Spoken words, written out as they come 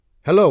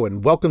Hello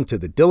and welcome to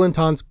the Dylan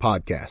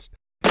Podcast.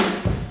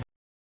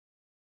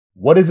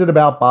 What is it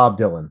about Bob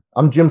Dylan?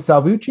 I'm Jim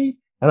Salvucci,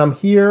 and I'm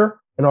here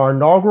in our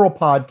inaugural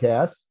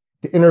podcast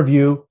to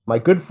interview my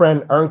good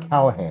friend Erin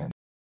Callahan.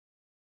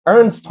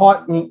 Erin's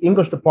taught in the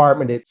English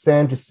department at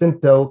San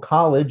Jacinto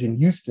College in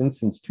Houston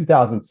since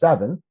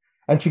 2007,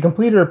 and she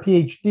completed her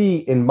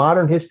PhD in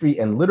modern history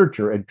and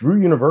literature at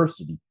Drew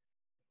University.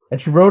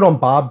 And she wrote on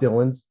Bob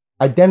Dylan's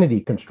identity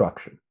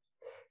construction.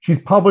 She's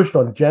published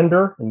on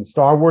gender in the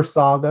Star Wars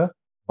saga,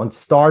 on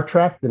Star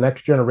Trek, The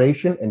Next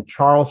Generation, and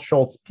Charles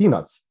Schulz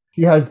Peanuts.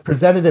 She has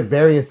presented at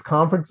various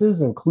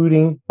conferences,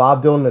 including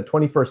Bob Dylan in the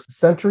 21st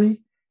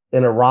Century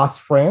in Arras,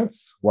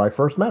 France, where I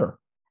first met her.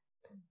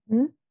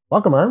 Mm-hmm.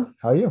 Welcome, Erin.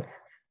 How are you?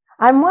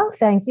 I'm well,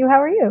 thank you.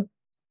 How are you?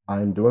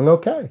 I'm doing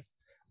okay.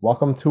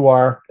 Welcome to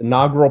our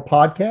inaugural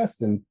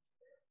podcast, and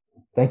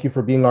thank you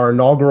for being our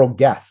inaugural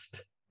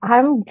guest.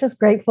 I'm just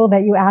grateful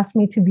that you asked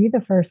me to be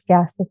the first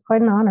guest. It's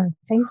quite an honor.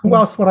 Thank you. Who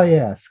else would I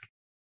ask?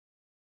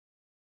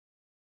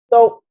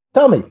 So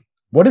tell me,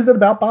 what is it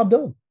about Bob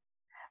Dylan?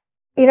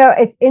 You know,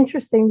 it's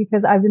interesting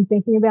because I've been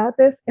thinking about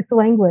this. It's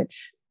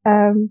language.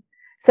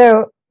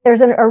 So there's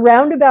a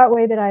roundabout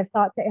way that I've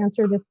thought to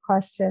answer this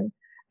question.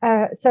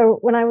 So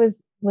when I was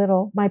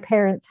little,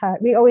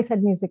 we always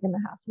had music in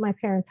the house. My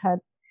parents had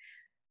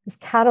this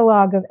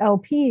catalog of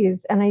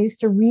LPs, and I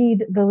used to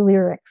read the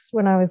lyrics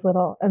when I was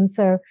little. And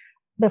so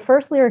the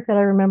first lyric that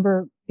I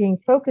remember being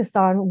focused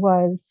on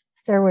was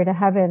Stairway to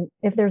Heaven.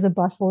 If there's a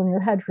bustle in your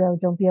hedgerow,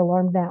 don't be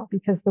alarmed now,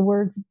 because the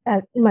words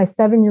in my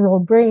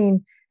 7-year-old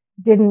brain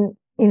didn't,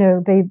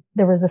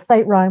 there was a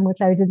sight rhyme,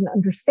 which I didn't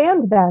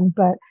understand then,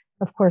 but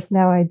of course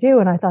now I do.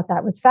 And I thought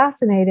that was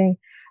fascinating.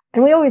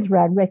 And we always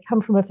read. I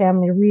come from a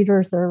family of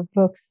readers. There are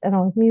books and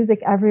all music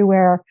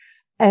everywhere.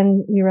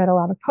 And we read a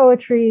lot of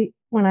poetry.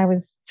 When I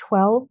was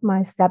 12,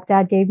 my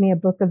stepdad gave me a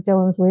book of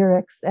Dylan's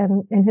lyrics.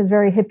 And in his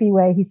very hippie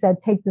way, he said,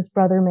 "Take this,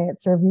 brother, may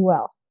it serve you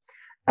well."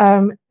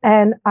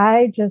 And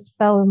I just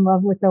fell in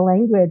love with the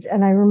language.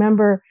 And I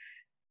remember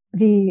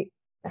the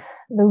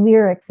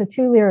lyrics, the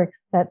two lyrics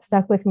that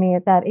stuck with me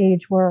at that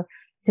age were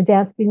 "to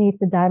dance beneath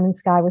the diamond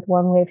sky with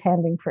one wave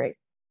handing free."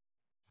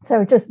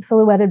 So just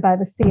silhouetted by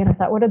the sea. And I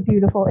thought, what a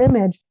beautiful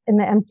image in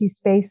the empty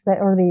space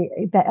or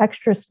the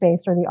extra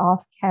space or the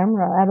off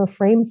camera, out of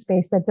frame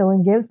space that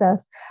Dylan gives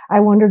us. I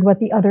wondered what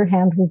the other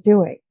hand was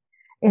doing,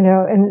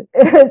 and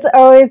it's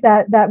always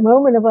that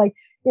moment of like,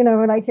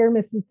 when I hear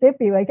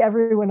Mississippi, like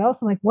everyone else,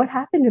 I'm like, what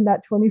happened in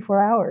that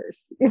 24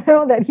 hours,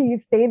 that he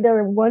stayed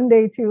there one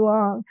day too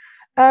long.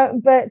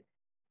 But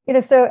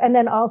and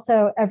then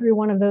also every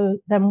one of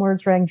them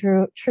words rang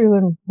true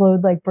and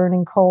glowed like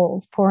burning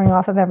coals, pouring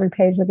off of every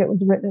page like it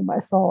was written in my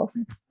soul.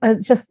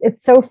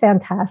 It's so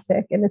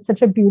fantastic. And it's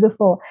such a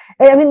beautiful,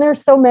 I mean,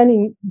 there's so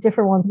many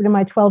different ones, but in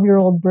my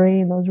 12-year-old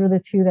brain, those were the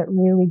two that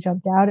really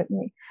jumped out at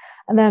me.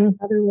 And then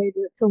another way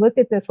to look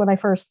at this, when I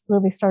first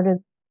really started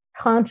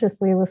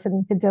consciously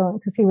listening to Dylan,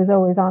 because he was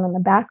always on in the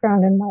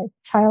background in my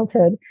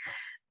childhood,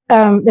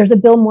 there's a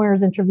Bill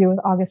Moyers interview with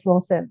August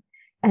Wilson.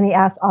 And he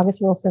asked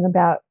August Wilson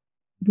about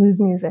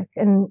blues music,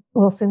 and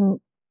Wilson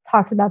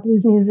talks about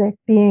blues music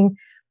being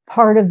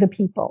part of the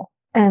people,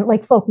 and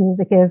like folk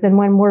music is. And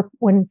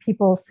when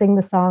people sing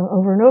the song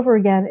over and over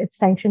again, it's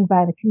sanctioned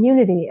by the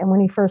community. And when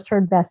he first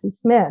heard Bessie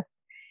Smith,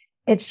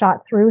 it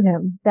shot through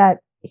him that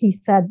he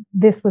said,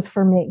 "This was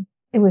for me.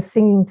 It was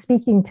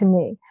speaking to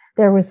me.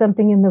 There was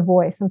something in the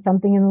voice and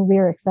something in the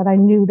lyrics that I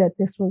knew that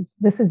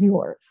this is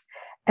yours."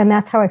 And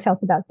that's how I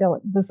felt about Dylan.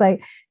 It was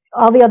like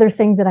all the other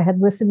things that I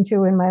had listened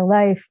to in my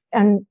life.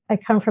 And I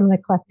come from an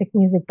eclectic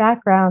music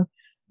background,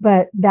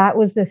 but that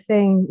was the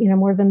thing,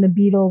 more than the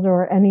Beatles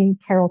or any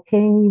Carole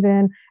King,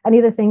 even any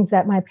of the things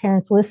that my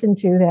parents listened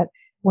to, that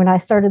when I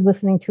started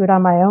listening to it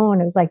on my own,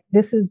 it was like,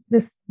 this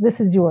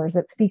is yours.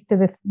 It speaks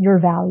to your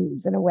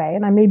values in a way.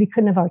 And I maybe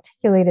couldn't have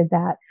articulated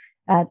that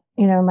at,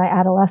 my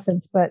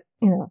adolescence, but,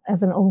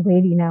 as an old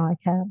lady now I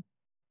can.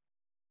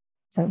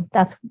 So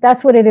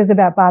that's what it is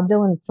about Bob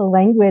Dylan. It's the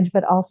language,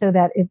 but also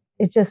that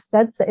it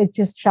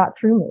just shot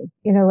through me,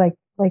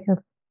 like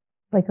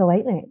a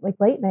lightning,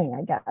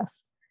 I guess,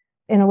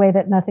 in a way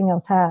that nothing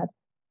else had.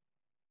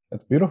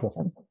 That's beautiful.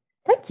 So,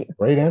 thank you.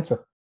 Great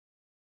answer.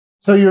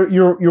 So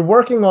you're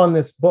working on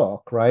this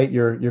book, right?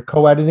 You're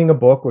co-editing a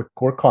book with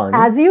Court Carney.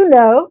 As you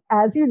know.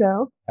 As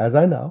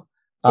I know.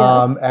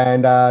 Yes.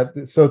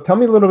 And so tell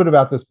me a little bit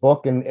about this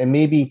book, and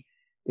maybe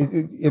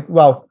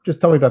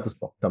just tell me about this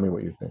book. Tell me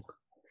what you think.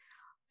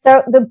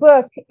 So the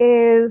book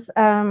is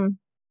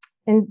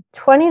in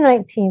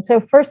 2019. So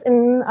first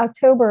in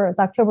October, it's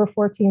October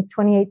 14th,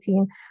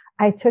 2018,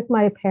 I took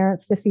my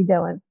parents to see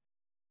Dylan.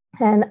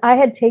 And I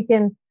had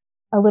taken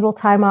a little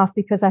time off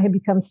because I had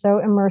become so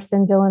immersed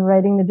in Dylan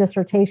writing the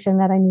dissertation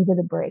that I needed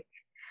a break.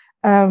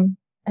 And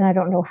I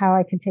don't know how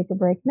I could take a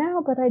break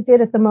now, but I did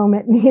at the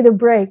moment need a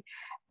break.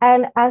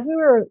 And as we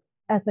were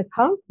at the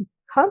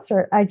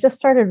concert, I just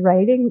started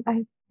writing.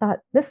 I thought,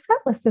 this set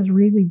list is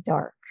really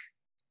dark.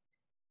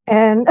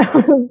 And I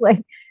was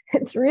like,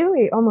 it's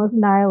really almost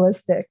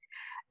nihilistic.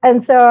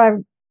 And so I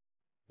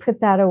put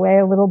that away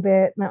a little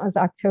bit. And that was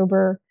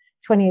October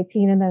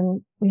 2018, and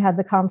then we had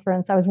the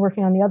conference. I was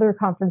working on the other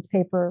conference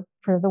paper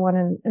for the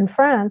one in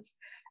France,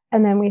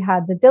 and then we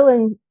had the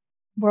Dylan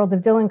World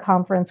of Dylan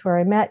conference where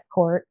I met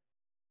Court,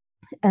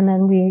 and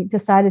then we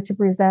decided to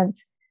present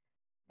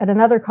at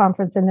another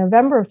conference in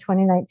November of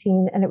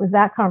 2019, and it was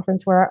that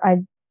conference where I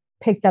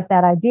picked up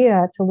that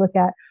idea to look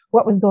at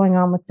what was going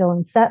on with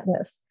Dylan's set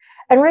list.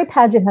 And Ray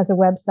Padgett has a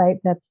website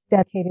that's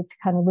dedicated to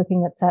kind of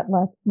looking at set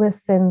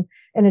lists in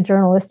a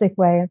journalistic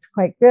way. It's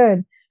quite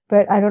good,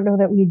 but I don't know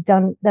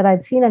that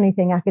I'd seen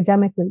anything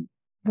academically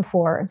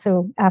before. And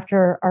so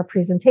after our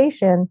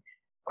presentation,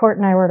 Court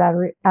and I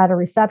were at a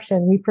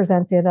reception. We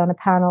presented on a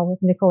panel with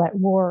Nicolette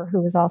War,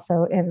 who was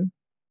also in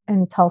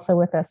Tulsa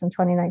with us in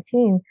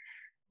 2019.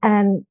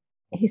 And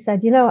he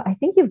said, I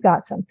think you've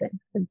got something. I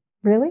said,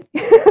 really?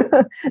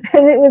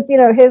 And it was,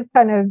 his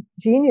kind of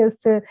genius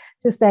to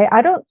say,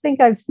 I don't think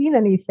I've seen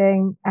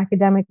anything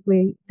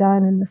academically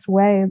done in this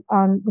way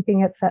on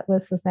looking at set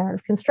lists as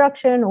narrative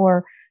construction,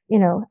 or,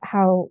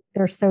 how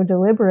they're so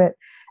deliberate.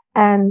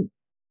 And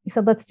he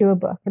said, let's do a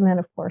book. And then,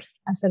 of course,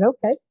 I said,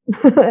 okay.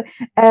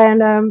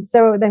 And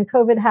so then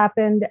COVID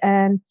happened,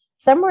 and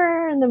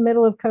somewhere in the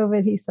middle of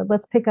COVID, he said,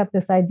 let's pick up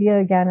this idea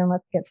again and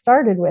let's get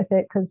started with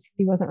it, because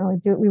he wasn't really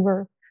doing it. We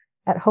were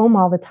at home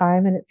all the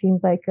time, and it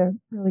seemed like a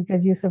really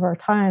good use of our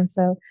time.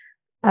 So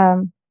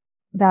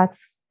that's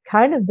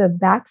kind of the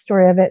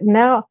backstory of it.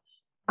 Now,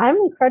 I'm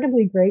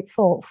incredibly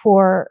grateful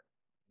for,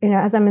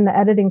 as I'm in the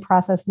editing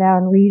process now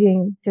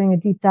and doing a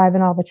deep dive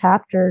in all the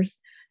chapters,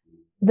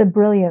 the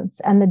brilliance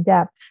and the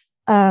depth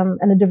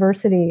and the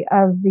diversity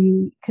of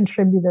the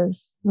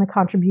contributors and the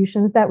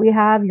contributions that we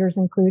have, yours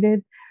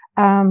included.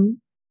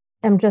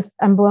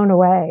 I'm blown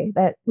away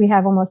that we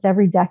have almost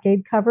every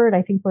decade covered.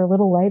 I think we're a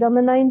little light on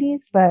the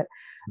 90s, but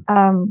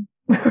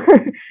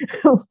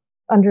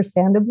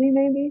understandably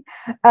maybe.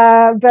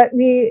 But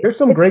there's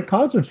some great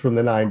concerts from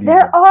the 90s.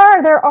 There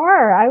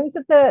are. I was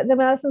at the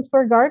Madison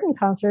Square Garden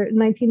concert in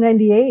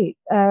 1998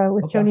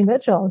 with Joni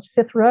Mitchell. It was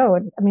fifth row.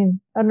 And I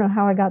mean, I don't know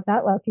how I got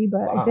that lucky,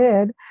 but I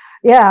did.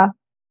 Yeah.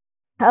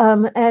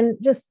 And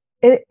just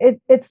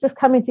it's just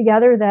coming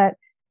together that,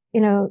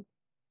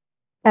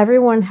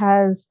 everyone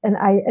has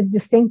a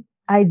distinct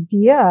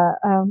idea,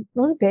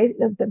 really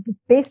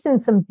based in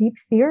some deep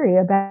theory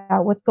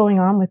about what's going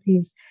on with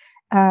these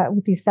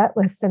set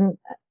lists. And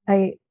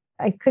I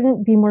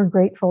couldn't be more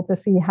grateful to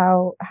see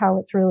how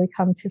it's really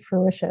come to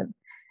fruition.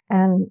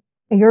 And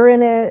you're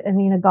in it,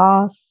 Anina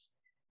Goss,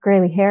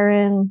 Graylee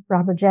Heron,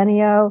 Robert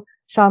Genio,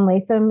 Sean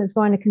Latham is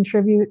going to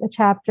contribute a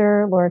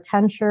chapter, Laura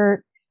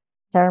Tenshert,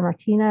 Sarah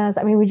Martinez.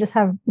 I mean, we just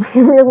have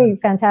really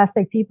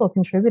fantastic people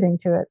contributing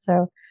to it.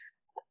 So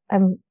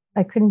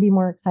I couldn't be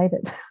more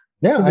excited.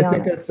 Yeah, I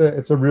think it's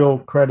a real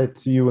credit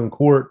to you and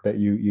Court that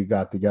you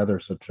got together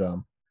such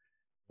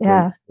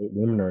great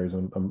luminaries.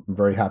 I'm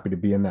very happy to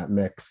be in that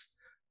mix.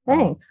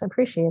 Thanks, I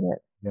appreciate it.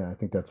 Yeah, I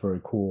think that's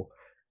very cool.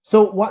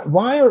 So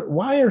why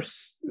are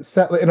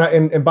set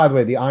and by the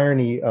way, the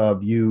irony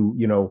of you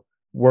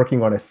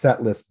working on a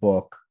set list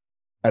book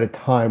at a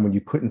time when you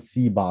couldn't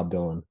see Bob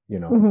Dylan,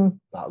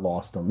 not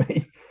lost on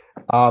me.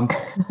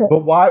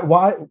 But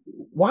why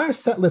are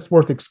set lists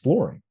worth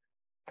exploring?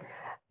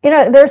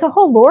 There's a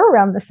whole lore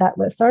around the set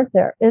list,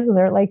 isn't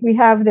there? Like, we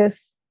have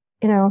this,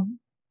 I don't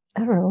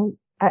know,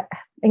 I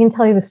can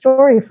tell you the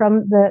story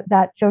from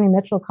that Joni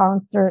Mitchell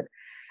concert.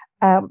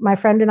 My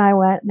friend and I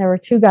went, and there were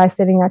two guys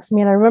sitting next to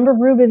me. And I remember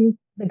Ruben,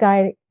 the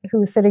guy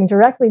who was sitting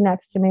directly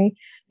next to me,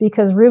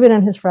 because Ruben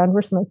and his friend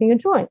were smoking a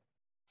joint.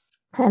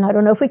 And I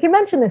don't know if we can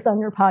mention this on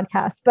your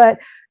podcast, but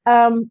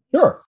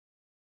sure.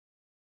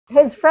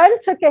 His friend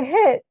took a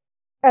hit,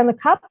 and the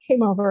cop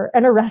came over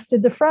and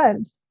arrested the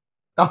friend.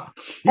 Oh,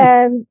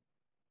 and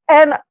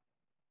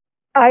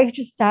I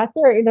just sat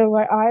there,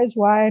 my eyes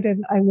wide,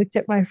 and I looked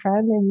at my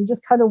friend, and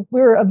we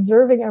were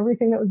observing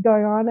everything that was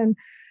going on. And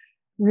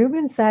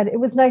Ruben said, "It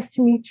was nice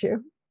to meet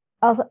you.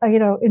 I'll,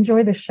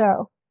 enjoy the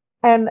show."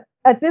 And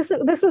at this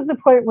was the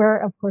point where,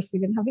 of course, we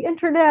didn't have the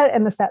internet,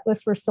 and the set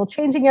lists were still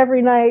changing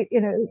every night,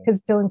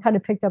 because Dylan kind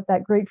of picked up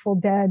that Grateful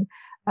Dead,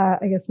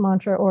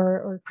 mantra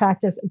or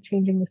practice of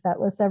changing the set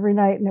list every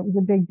night. And it was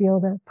a big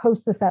deal to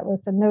post the set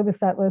list and know the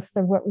set list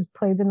of what was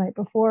played the night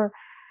before.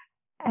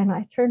 And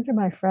I turned to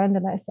my friend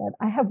and I said,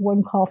 I have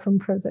one call from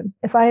prison.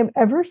 If I am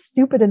ever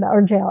stupid enough,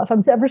 or jail, if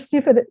I'm ever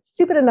stupid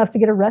enough to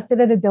get arrested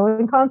at a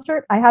Dylan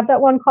concert, I have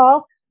that one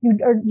call.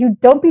 You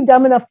don't be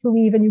dumb enough to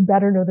leave, and you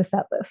better know the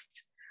set list.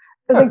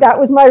 I think that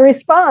was my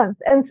response.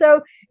 And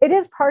so it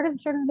is part of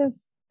sort of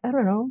this, I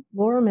don't know,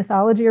 lore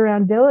mythology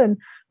around Dylan.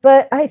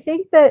 But I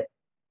think that,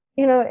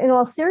 in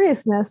all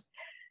seriousness,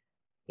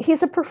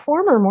 he's a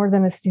performer more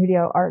than a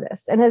studio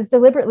artist. And as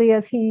deliberately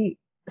as he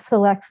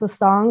selects the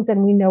songs,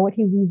 and we know what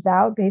he leaves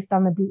out based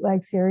on the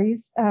bootleg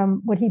series,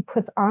 what he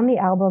puts on the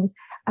albums,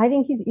 I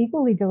think he's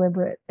equally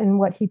deliberate in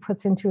what he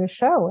puts into a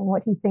show and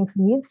what he thinks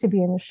needs to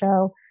be in a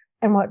show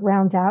and what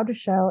rounds out a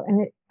show.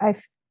 And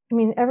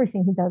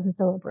everything he does is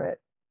deliberate.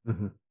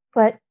 Mm-hmm.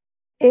 But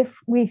if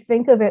we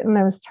think of it in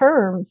those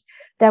terms,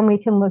 then we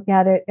can look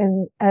at it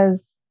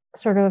as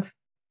sort of,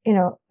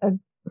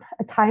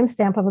 a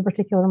timestamp of a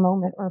particular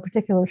moment or a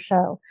particular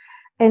show.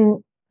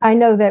 And I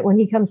know that when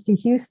he comes to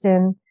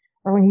Houston,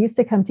 or when he used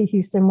to come to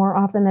Houston, more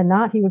often than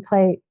not, he would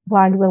play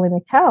Blind Willie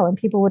McTell, and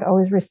people would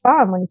always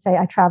respond when he'd say,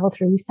 I travel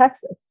through East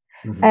Texas.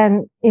 Mm-hmm.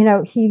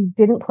 And, he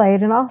didn't play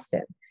it in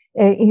Austin.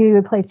 He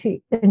would play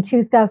in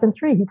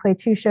 2003, he played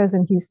 2 shows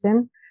in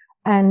Houston,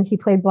 and he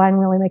played Blind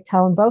Willie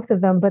McTell in both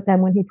of them. But then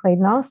when he played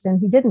in Austin,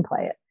 he didn't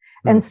play it.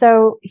 Mm-hmm. And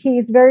so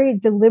he's very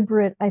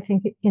deliberate, I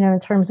think, in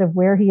terms of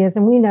where he is.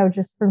 And we know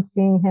just from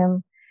seeing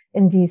him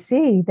in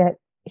DC that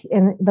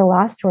in the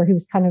last tour, he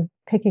was kind of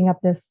picking up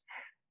this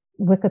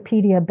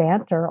Wikipedia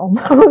banter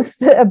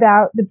almost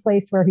about the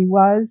place where he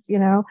was,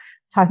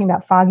 talking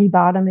about Foggy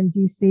Bottom in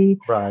DC.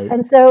 Right.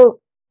 And so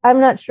I'm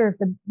not sure if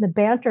the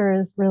banter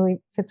is really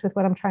fits with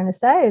what I'm trying to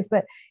say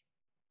but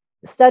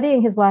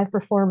studying his live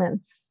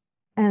performance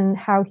and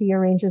how he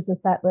arranges the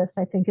set list,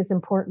 I think, is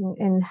important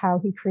in how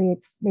he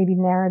creates maybe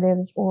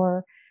narratives,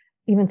 or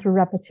even through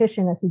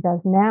repetition as he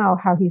does now,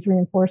 how he's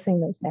reinforcing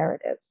those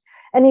narratives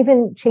and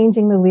even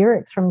changing the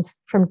lyrics from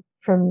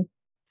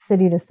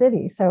city to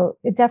city. So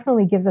it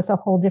definitely gives us a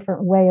whole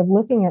different way of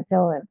looking at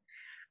Dylan,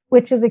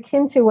 which is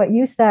akin to what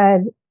you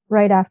said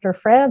right after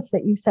France,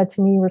 that you said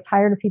to me, you were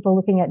tired of people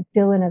looking at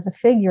Dylan as a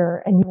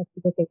figure, and you want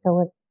to look at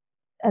Dylan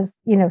as,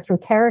 through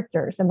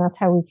characters. And that's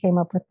how we came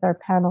up with our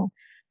panel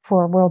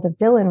for World of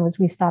Dylan, was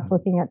we stopped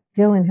looking at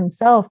Dylan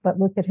himself, but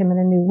looked at him in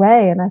a new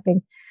way. And I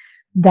think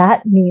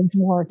that needs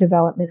more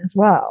development as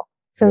well.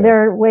 So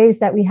there are ways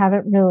that we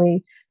haven't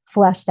really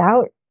fleshed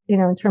out,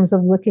 in terms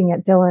of looking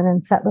at Dylan,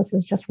 and Setlist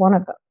is just one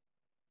of them.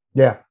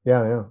 Yeah.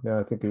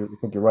 I think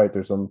you're right.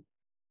 There's a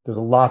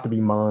lot to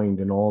be mined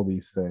in all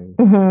these things.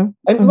 Mm-hmm.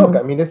 And look,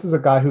 I mean, this is a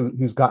guy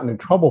who's gotten in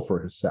trouble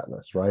for his set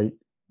list, right?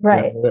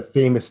 Right. That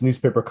famous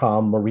newspaper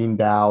column, Maureen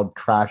Dowd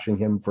trashing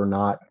him for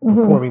not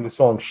performing the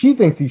song she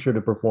thinks he should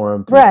have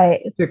performed.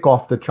 Right. Tick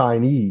off the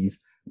Chinese,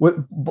 but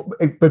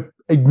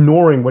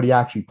ignoring what he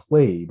actually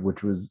played,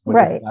 which was when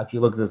you actually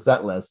look at the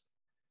set list,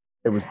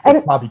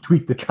 it probably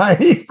tweaked the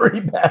Chinese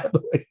pretty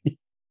badly.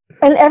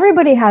 And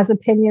everybody has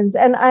opinions.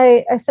 And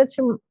I said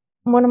to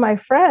one of my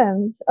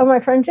friend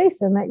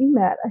Jason that you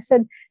met, I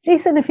said,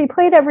 Jason, if he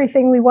played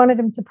everything we wanted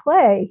him to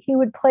play, he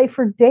would play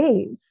for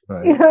days.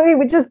 Right. He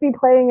would just be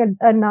playing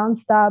a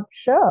nonstop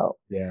show.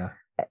 Yeah.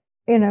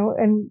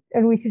 And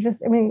we could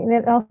just,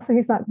 and also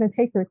he's not going to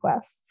take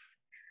requests.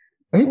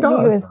 He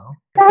does, though.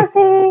 Does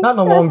he? Not in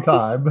a long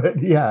time,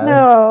 but yeah.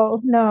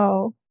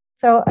 No.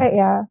 So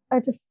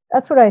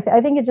that's what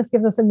I think it just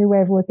gives us a new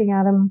way of looking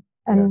at him.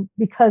 And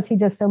because he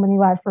does so many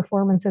live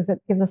performances,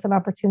 it gives us an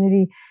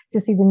opportunity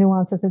to see the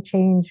nuances of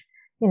change,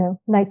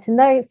 night to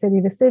night,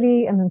 city to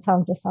city, and then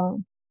song to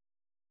song.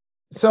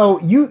 So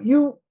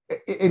you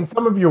in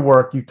some of your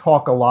work, you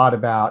talk a lot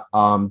about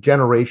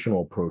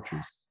generational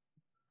approaches.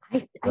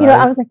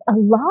 I was like, a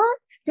lot?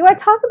 Do I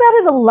talk about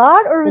it a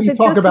lot, or is you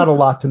talk about a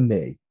lot to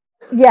me?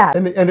 Yeah.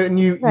 And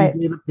you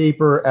gave a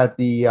paper at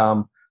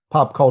the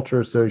Pop Culture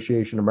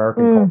Association,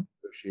 American Culture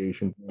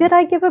Association. Did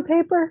I give a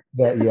paper?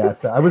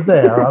 Yes, I was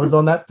there. I was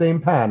on that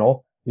same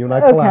panel. You and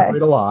I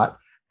collaborate a lot.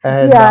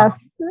 And yes.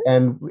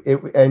 You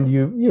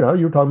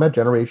were talking about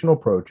generational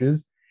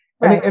approaches.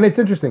 And it's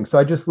interesting. So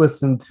I just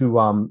listened to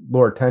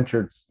Laura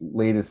Tenchert's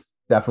latest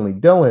Definitely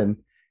Dylan,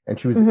 and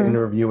she was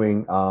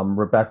interviewing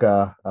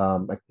Rebecca.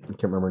 I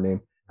can't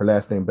remember her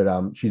last name, but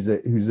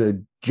who's a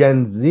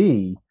Gen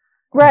Z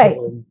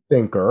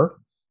thinker.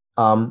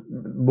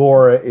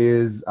 Laura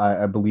is,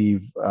 I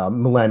believe,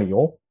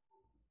 millennial.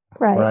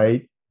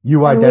 Right.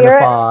 You and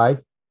identify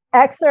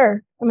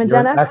Xer. I'm a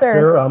Gen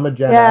Xer. I'm a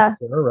Gen Xer.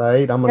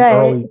 Right. I'm an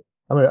early.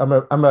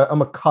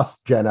 I'm a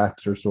cusp Gen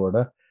Xer, sort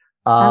of.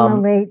 I'm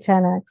a late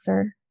Gen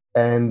Xer.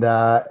 And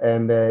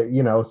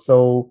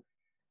so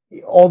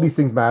all these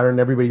things matter, and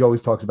everybody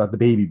always talks about the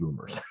baby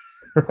boomers.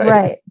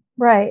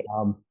 Right.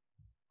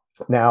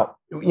 Now,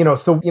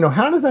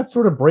 how does that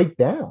sort of break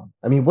down?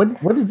 I mean,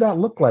 what does that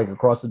look like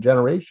across the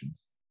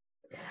generations?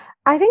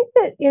 I think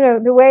that,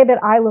 the way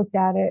that I looked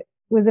at it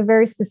was a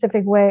very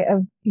specific way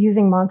of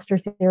using monster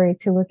theory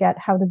to look at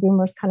how the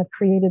boomers kind of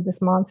created this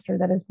monster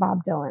that is Bob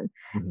Dylan.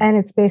 Mm-hmm. And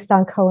it's based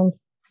on Cohen's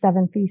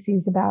 7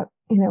 theses about,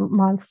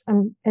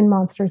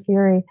 monster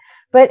theory.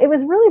 But it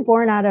was really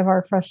born out of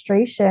our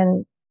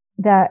frustration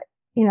that,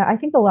 I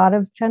think a lot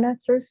of Gen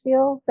Xers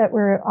feel that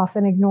we're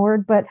often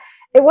ignored, but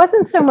it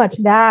wasn't so much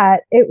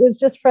that. It was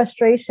just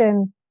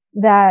frustration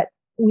that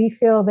we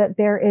feel that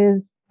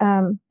there's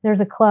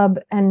a club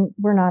and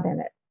we're not in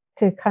it,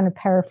 to kind of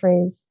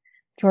paraphrase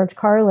George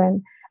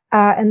Carlin,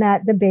 and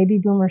that the baby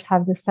boomers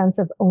have this sense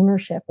of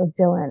ownership of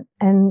Dylan.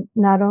 And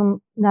not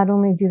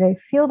only do they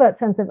feel that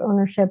sense of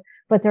ownership,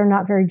 but they're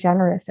not very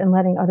generous in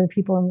letting other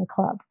people in the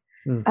club.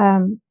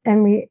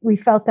 And we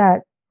felt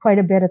that quite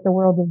a bit at the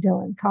World of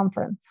Dylan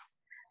conference.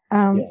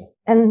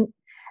 And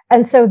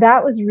so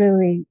that was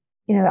really,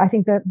 I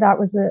think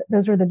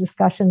those were the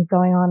discussions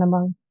going on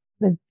among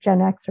the Gen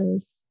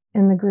Xers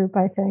in the group,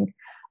 I think.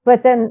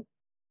 But then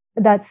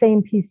that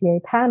same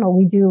PCA panel,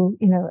 we do,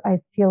 I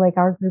feel like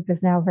our group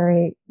is now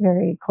very,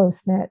 very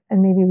close knit,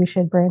 and maybe we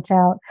should branch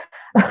out.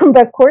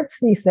 But Court's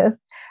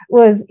thesis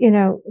was,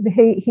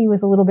 he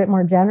was a little bit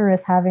more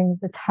generous, having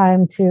the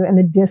time to, and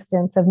the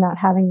distance of not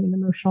having an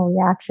emotional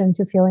reaction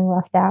to feeling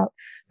left out,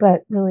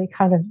 but really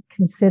kind of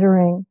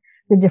considering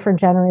the different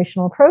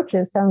generational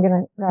approaches. So I'm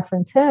going to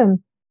reference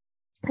him.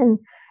 And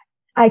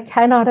I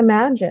cannot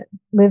imagine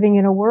living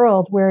in a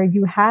world where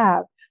you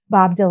have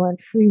Bob Dylan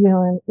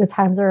freewheeling, the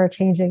times are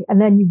changing, and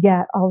then you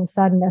get all of a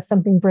sudden, as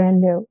something brand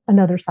new,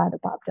 another side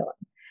of Bob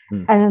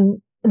Dylan.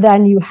 And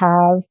then you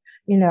have,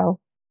 you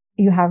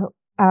have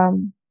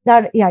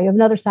you have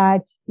another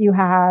side. You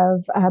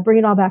have Bring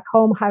It All Back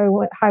Home,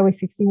 Highway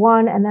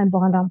 61, and then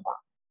Blonde on Blonde,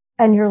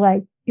 and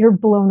you're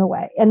blown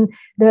away. And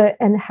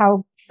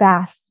how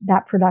fast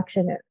that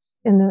production is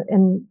in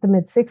the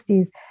mid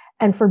 60s.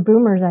 And for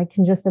boomers, I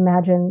can just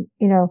imagine,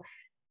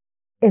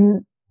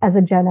 as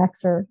a Gen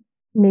Xer,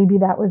 maybe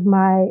that was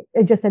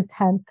just a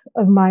tenth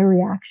of my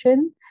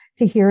reaction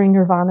to hearing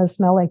Nirvana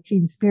Smell Like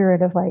Teen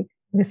Spirit, of like,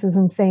 this is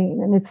insane,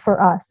 and it's for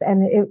us,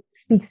 and it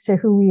speaks to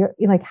who we are,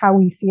 like how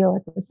we feel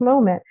at this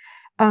moment.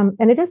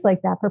 And it is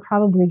like that, but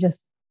probably just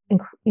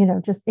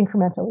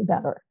incrementally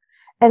better.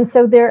 And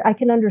so there, I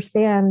can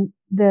understand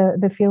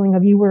the feeling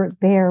of, you were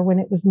there when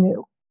it was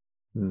new.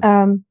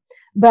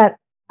 But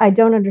I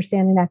don't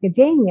understand in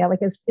academia,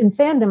 like as in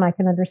fandom, I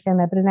can understand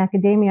that, but in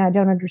academia, I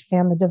don't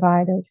understand the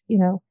divide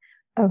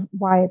of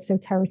why it's so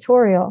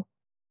territorial.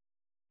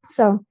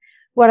 So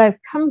what I've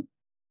come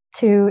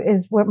to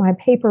is, what my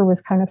paper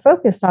was kind of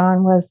focused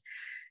on was,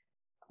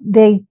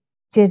 they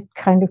did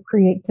kind of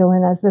create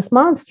Dylan as this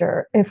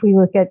monster. If we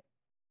look at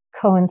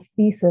Cohen's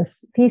theses,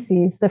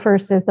 the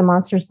first is the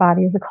monster's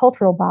body is a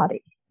cultural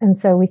body. And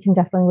so we can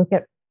definitely look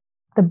at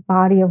the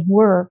body of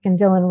work and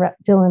Dylan,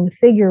 the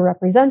figure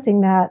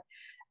representing that,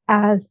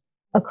 as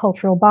a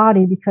cultural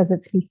body, because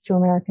it speaks to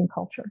American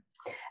culture.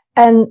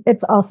 And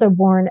it's also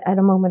born at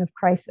a moment of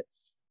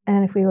crisis.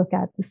 And if we look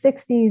at the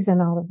 60s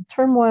and all of the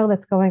turmoil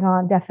that's going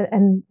on,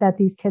 and that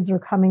these kids are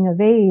coming of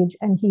age,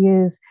 and he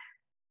is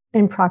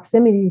in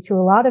proximity to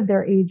a lot of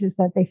their ages,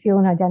 that they feel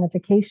an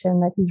identification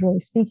that he's really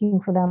speaking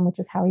for them, which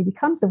is how he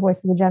becomes the voice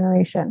of the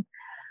generation.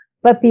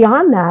 But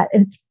beyond that,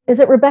 is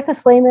it Rebecca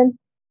Slayman?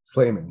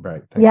 Slayman,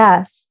 right.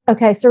 Yes.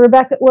 Okay. So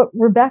what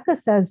Rebecca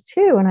says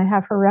too, and I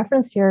have her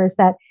reference here, is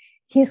that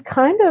he's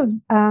kind of,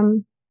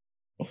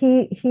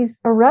 he's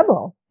a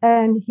rebel,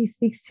 and he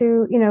speaks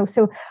to,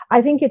 so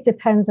I think it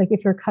depends, like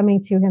if you're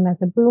coming to him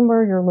as a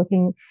boomer, you're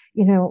looking,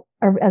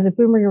 or as a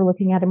boomer, you're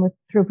looking at him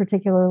through a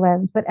particular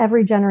lens, but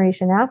every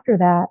generation after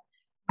that,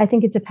 I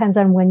think it depends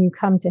on when you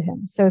come to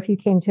him. So if you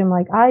came to him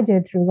like I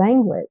did, through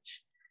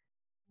language,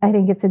 I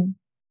think it's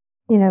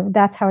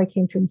that's how I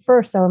came to him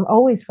first. So I'm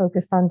always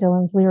focused on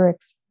Dylan's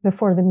lyrics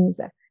before the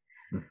music.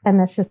 And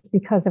that's just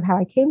because of how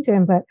I came to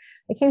him. But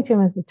I came to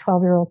him as a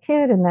 12-year-old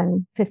kid, and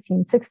then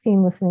 15,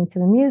 16, listening to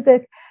the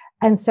music.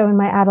 And so in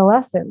my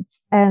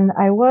adolescence, and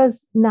I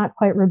was not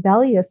quite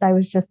rebellious, I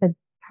was just a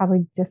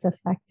probably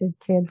disaffected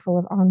kid full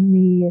of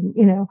ennui,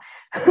 and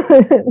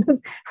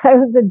I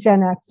was a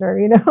Gen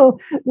Xer, you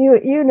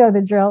know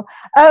the drill.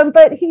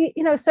 But he,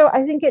 so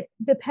I think it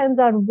depends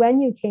on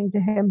when you came to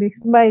him,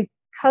 because my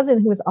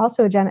cousin, who was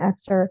also a Gen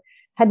Xer,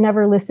 had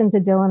never listened to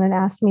Dylan and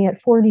asked me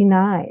at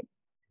 49,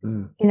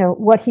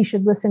 what he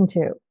should listen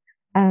to.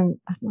 And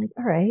I'm like,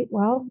 all right,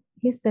 well,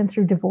 he's been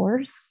through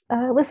divorce.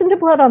 Listen to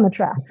Blood on the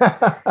Tracks.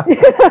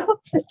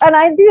 And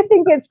I do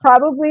think it's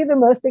probably the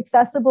most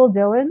accessible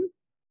Dylan.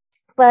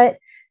 But,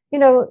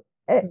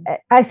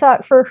 I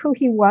thought for who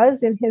he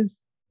was in his,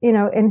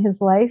 in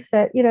his life,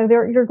 that,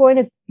 you're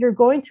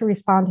going to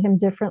respond to him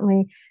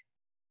differently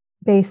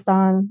based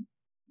on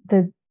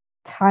the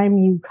time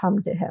you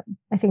come to him.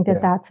 I think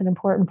that's an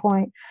important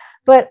point.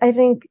 But I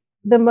think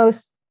the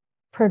most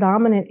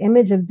predominant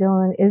image of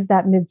Dylan is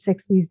that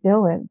mid-60s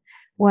Dylan,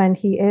 when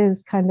he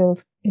is kind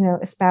of,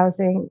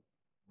 espousing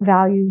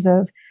values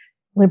of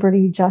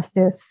liberty,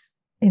 justice,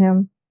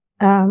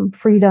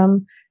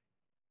 freedom,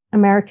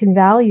 American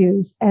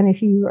values. And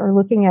if you are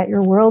looking at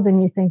your world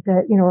and you think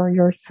that, or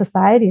your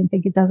society, and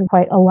think it doesn't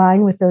quite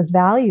align with those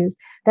values,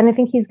 then I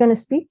think he's going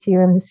to speak to you.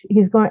 And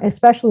he's going,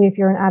 especially if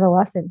you're an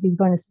adolescent, he's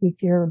going to speak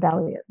to your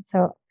rebellion.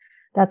 So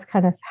that's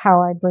kind of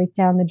how I break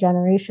down the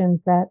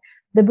generations, that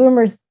the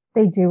boomers,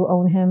 they do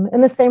own him in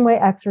the same way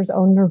Xers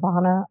own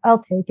Nirvana.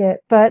 I'll take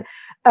it. But,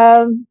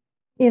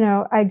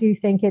 I do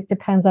think it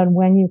depends on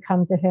when you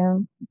come to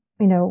him,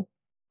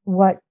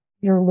 what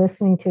you're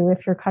listening to.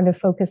 If you're kind of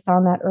focused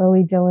on that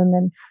early Dylan,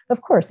 then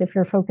of course, if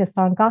you're focused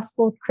on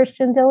gospel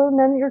Christian Dylan,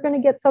 then you're going to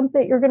get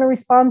something, you're going to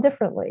respond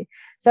differently.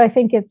 So I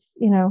think it's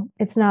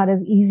not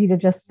as easy to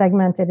just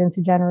segment it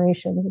into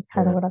generations. Is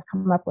kind of what I've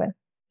come up with.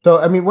 So,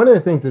 I mean, one of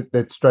the things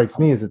that strikes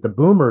me is that the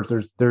boomers,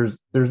 there's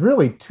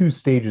really two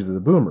stages of the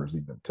boomers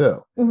even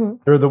too. Mm-hmm.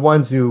 They're the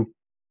ones who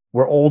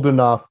were old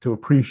enough to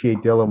appreciate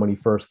Dylan when he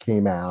first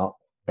came out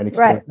and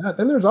experience that.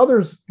 Then there's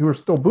others who are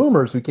still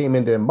boomers who came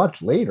into him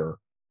much later.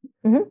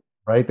 Mm-hmm.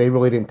 Right? They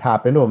really didn't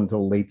tap into him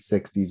until late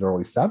 60s,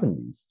 early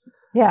 70s.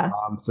 Yeah.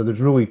 So there's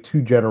really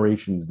two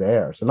generations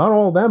there. So not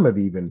all of them have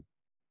even,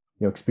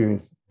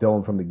 experienced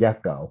Dylan from the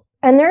get-go.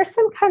 And there are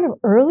some kind of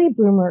early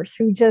boomers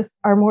who just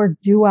are more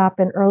doo-wop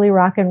and early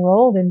rock and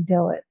roll than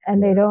Dylan,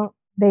 and they don't.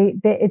 They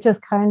it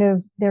just kind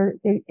of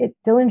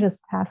Dylan just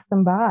passed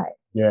them by.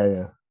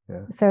 Yeah.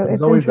 So There's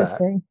it's always that.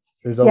 interesting.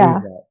 There's always Yeah,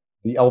 that.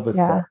 The Elvis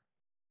yeah, set.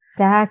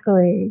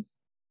 exactly.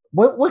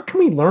 What can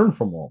we learn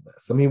from all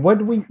this? I mean, what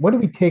do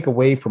we take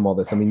away from all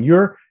this? I mean,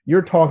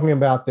 you're talking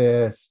about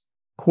this,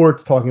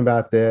 Court's talking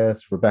about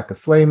this, Rebecca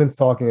Slayman's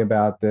talking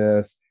about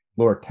this,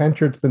 Laura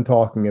Tenchard's been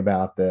talking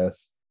about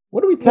this.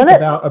 What do we take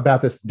None of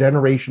about this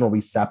generational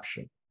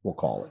reception, we'll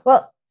call it?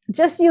 well,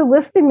 just you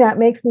listing that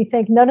makes me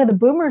think none of the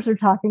boomers are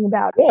talking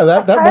about it. Yeah,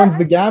 that runs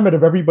the gamut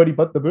of everybody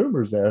but the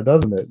boomers there,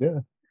 doesn't it? Yeah.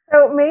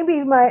 So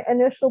maybe my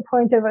initial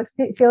point of us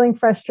feeling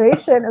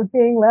frustration of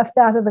being left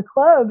out of the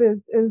club is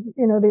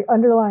the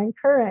underlying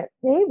current.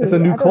 It's a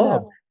Maybe new I don't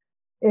club.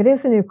 know. It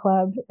is a new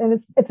club,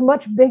 and it's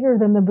much bigger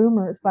than the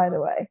boomers, by the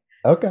way.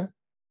 Okay.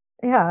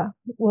 Yeah,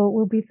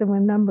 we'll beat them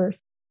in numbers.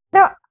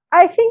 Now,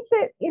 I think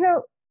that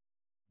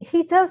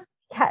he does.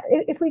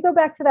 If we go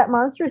back to that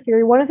monster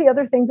theory, one of the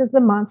other things is the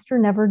monster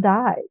never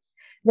dies.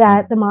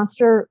 That the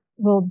monster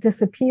will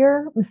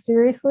disappear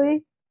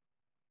mysteriously,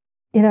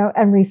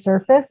 and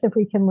resurface. If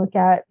we can look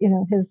at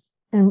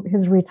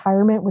his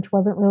retirement, which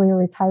wasn't really a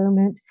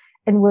retirement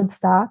in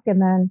Woodstock,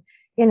 and then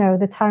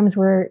the times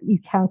where you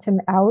count him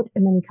out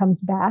and then he comes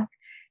back,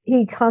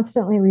 he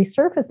constantly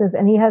resurfaces,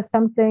 and he has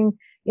something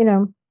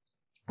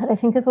that I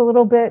think is a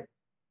little bit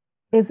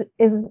is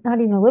not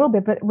even a little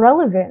bit, but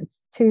relevant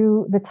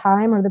to the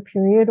time or the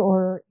period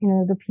or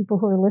the people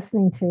who are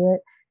listening to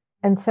it.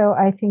 And so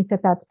I think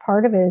that that's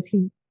part of it. Is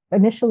he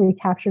initially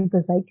captured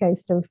the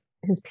zeitgeist of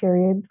his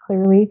period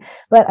clearly,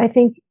 but I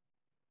think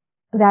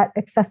that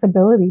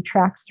accessibility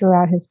tracks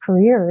throughout his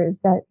career. Is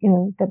that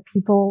that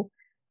people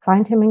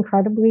find him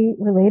incredibly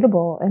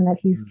relatable, and that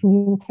he's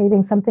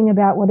communicating something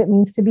about what it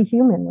means to be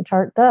human, which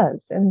art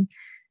does. And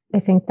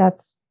I think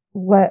that's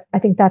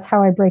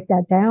how I break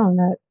that down.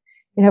 That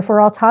if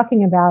we're all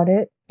talking about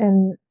it,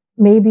 and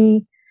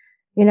maybe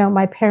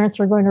my parents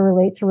are going to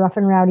relate to Rough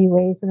and Rowdy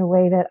Ways in a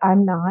way that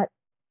I'm not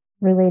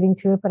relating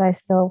to it, but I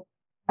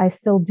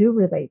still do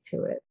relate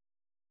to it.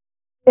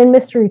 In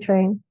Mystery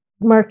Train,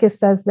 Marcus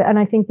says that, and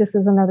I think this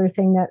is another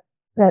thing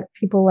that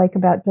people like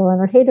about Dylan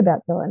or hate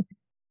about Dylan.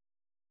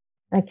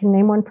 I can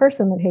name one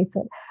person that hates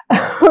it.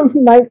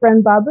 My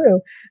friend Babu,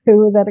 who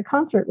was at a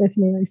concert with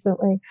me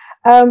recently.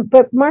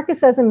 But Marcus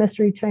says in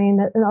Mystery Train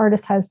that an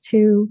artist has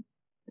two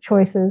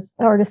choices.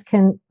 An artist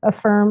can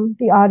affirm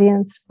the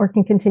audience or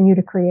can continue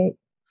to create.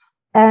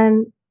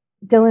 And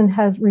Dylan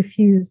has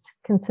refused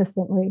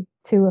consistently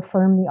to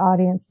affirm the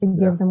audience, to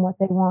give them what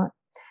they want.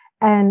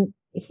 And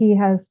he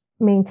has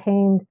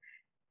maintained,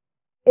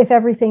 if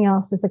everything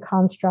else is a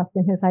construct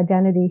in his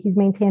identity, he's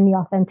maintained the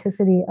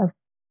authenticity of,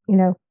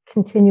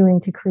 continuing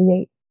to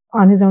create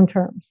on his own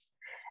terms.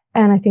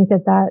 And I think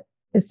that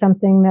is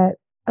something that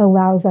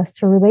allows us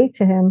to relate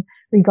to him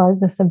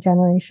regardless of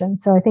generation.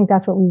 So I think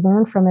that's what we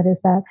learn from it, is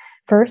that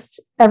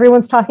first,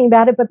 everyone's talking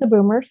about it but the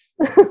boomers.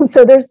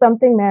 So there's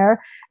something there.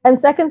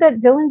 And second, that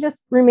Dylan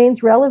just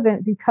remains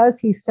relevant because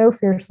he's so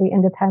fiercely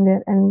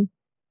independent, and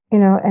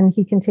and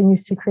he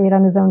continues to create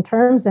on his own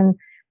terms. And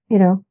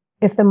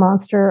if the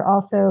monster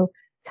also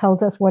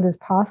tells us what is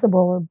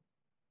possible,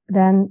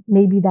 then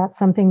maybe that's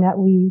something that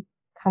we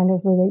kind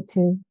of relate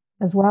to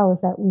as well,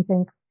 is that we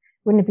think,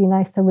 wouldn't it be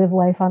nice to live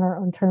life on our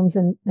own terms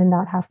and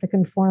not have to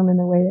conform in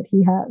the way that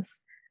he has?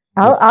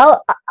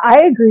 I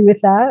agree with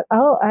that.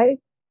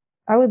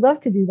 I would love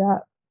to do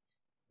that.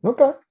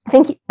 Okay.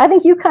 I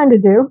think you kind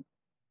of do.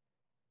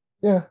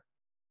 Yeah.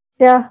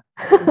 Yeah.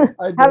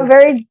 How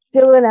very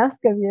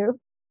Dylan-esque of you.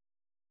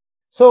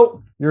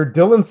 So you're a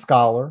Dylan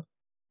scholar.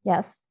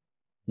 Yes.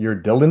 You're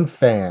a Dylan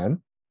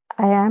fan.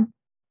 I am.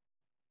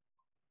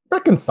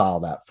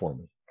 Reconcile that for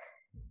me.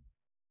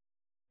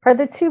 Are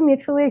the two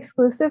mutually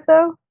exclusive,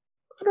 though?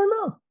 I don't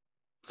know.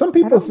 Some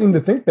people seem to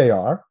think they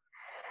are.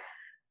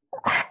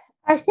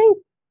 I think,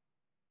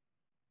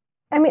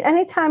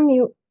 anytime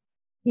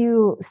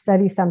you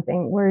study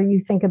something where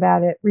you think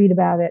about it, read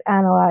about it,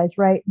 analyze,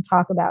 write, and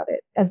talk about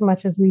it, as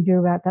much as we do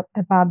about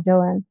Bob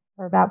Dylan,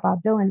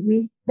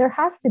 there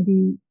has to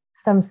be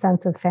some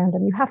sense of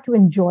fandom. You have to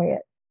enjoy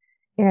it.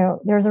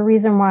 There's a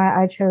reason why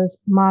I chose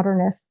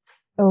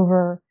modernists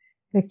over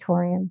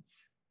Victorians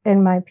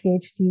in my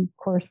PhD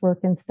coursework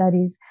and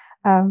studies,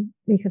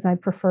 because I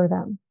prefer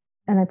them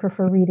and I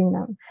prefer reading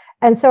them.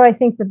 And so I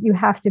think that you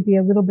have to be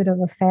a little bit of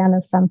a fan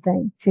of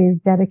something to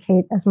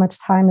dedicate as much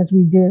time as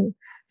we do.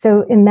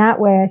 So in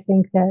that way, I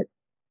think that,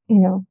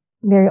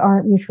 they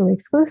aren't mutually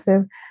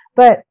exclusive,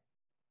 but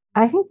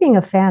I think being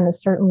a fan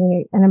is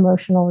certainly an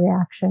emotional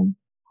reaction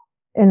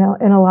in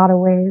a lot of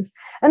ways.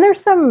 And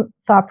there's some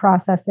thought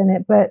process in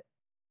it, but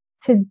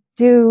to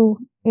do,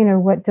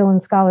 what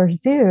Dylan scholars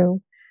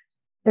do,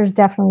 there's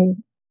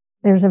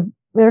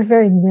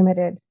very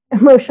limited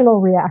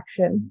emotional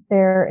reaction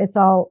there. It's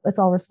all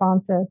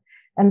responsive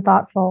and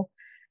thoughtful.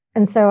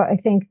 And so I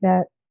think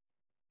that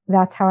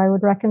that's how I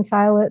would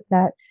reconcile it,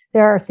 that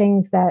there are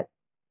things that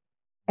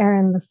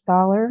Erin the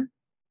scholar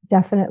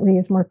definitely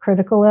is more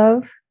critical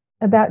of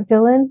about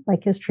Dylan,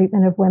 like his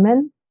treatment of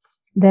women,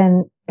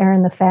 then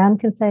Erin the fan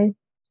can say,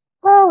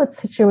 well, it's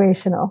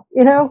situational,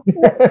 you know?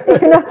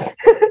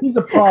 He's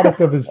a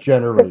product of his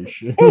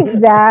generation.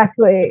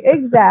 Exactly.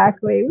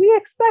 We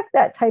expect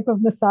that type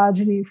of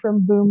misogyny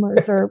from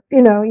boomers, or,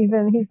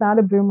 even he's not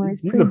a boomer,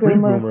 he's a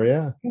pre-boomer,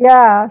 yeah.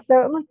 Yeah.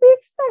 So I'm like, we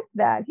expect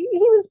that. He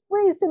was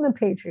raised in the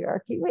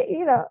patriarchy,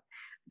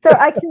 so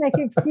I can make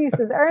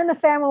excuses. Erin the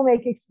fan will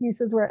make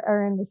excuses where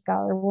Erin the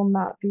scholar will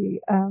not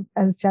be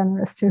as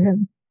generous to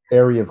him.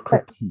 Area of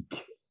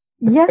critique.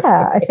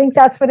 Yeah, I think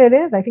that's what it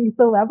is. I think it's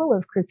a level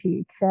of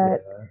critique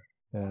that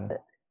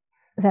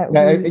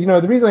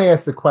the reason I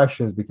asked the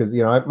question is because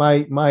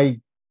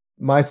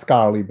my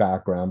scholarly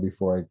background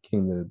before I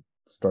came to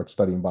start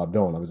studying Bob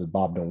Dylan, I was a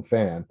Bob Dylan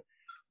fan.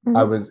 Mm-hmm.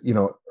 I was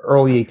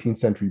early 18th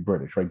century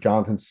British, right?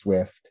 Jonathan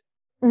Swift,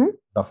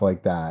 stuff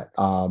like that.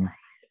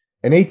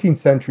 And 18th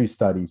century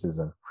studies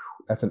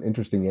that's an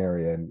interesting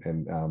area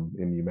in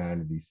the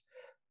humanities,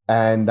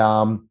 and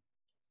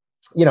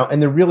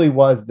and there really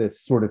was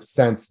this sort of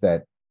sense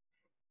that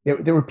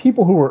there were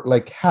people who were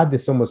like had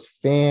this almost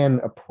fan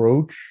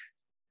approach,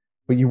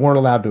 but you weren't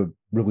allowed to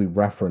really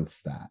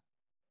reference that.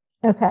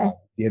 Okay.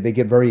 They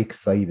get very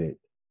excited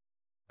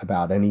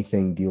about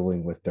anything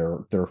dealing with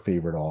their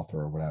favorite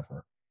author or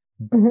whatever,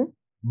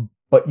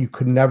 but you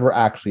could never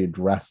actually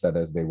address that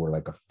as they were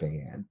like a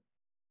fan.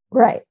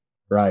 Right.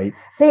 Right.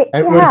 With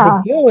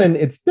Dylan,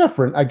 it's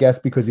different, I guess,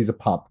 because he's a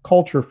pop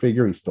culture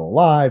figure. He's still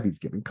alive. He's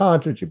giving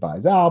concerts. You buy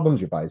his albums.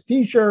 You buy his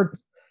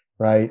T-shirts.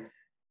 Right.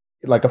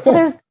 Like a fan.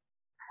 Well,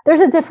 there's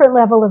a different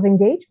level of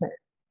engagement,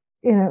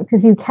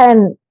 because you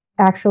can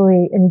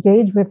actually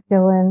engage with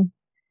Dylan,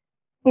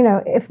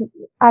 if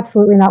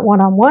absolutely not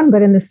one-on-one,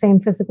 but in the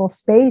same physical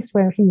space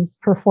where he's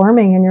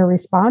performing and you're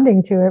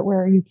responding to it,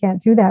 where you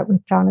can't do that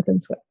with Jonathan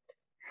Swift.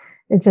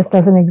 It just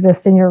doesn't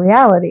exist in your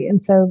reality.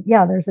 And so,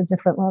 yeah, there's a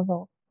different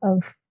level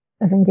of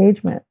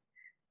engagement,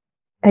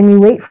 and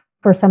you wait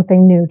for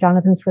something new.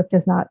 Jonathan Swift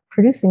is not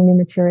producing new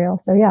material,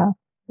 so yeah,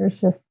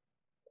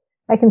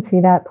 I can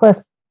see that.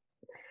 Plus,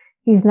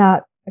 he's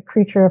not a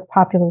creature of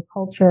popular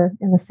culture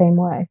in the same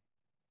way,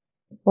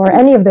 or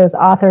any of those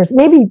authors.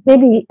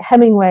 Maybe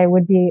Hemingway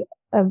would be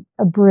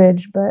a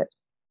bridge, but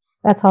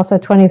that's also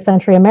 20th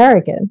century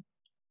American.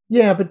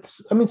 Yeah, but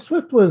I mean,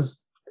 Swift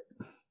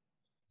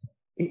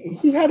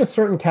he had a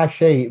certain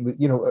cachet,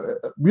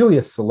 really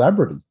a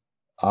celebrity.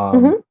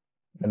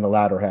 In the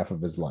latter half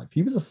of his life,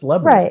 he was a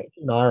celebrity, right,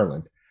 in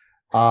Ireland.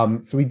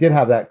 So he did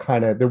have that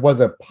kind of. There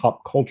was a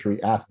pop culture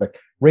aspect.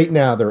 Right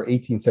now, there are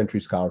 18th century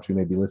scholars who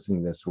may be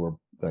listening to this who are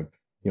like,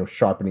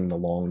 sharpening the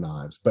long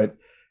knives. But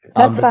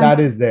that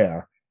is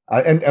there.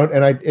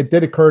 It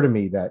did occur to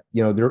me that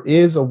there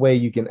is a way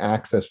you can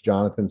access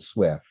Jonathan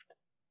Swift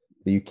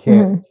that you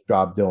can't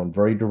Bob Dylan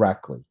very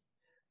directly.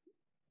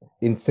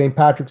 In St.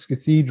 Patrick's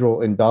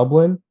Cathedral in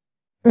Dublin,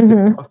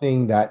 there's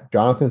something that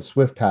Jonathan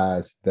Swift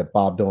has that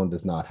Bob Dylan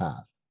does not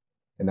have,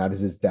 and that is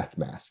his death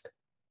mask.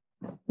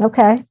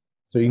 Okay.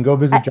 So you can go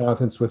visit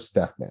Jonathan Swift's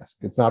death mask.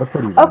 It's not a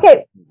pretty one.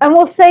 Okay, and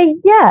we'll say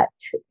yet,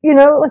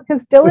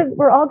 because Dylan,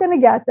 we're all going to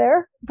get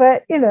there,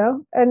 but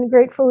and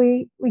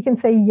gratefully we can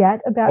say yet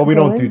about. Well, we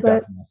Dylan, don't do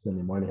death masks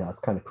anymore. Anyhow, it's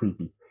kind of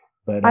creepy.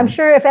 But I'm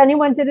sure if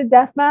anyone did a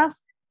death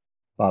mask,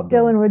 Bob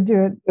Dylan would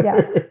do it.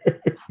 Yeah.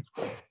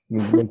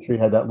 Make sure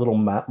he had that little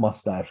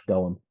mustache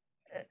going.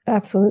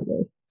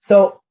 Absolutely.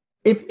 So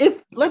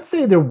if let's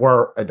say there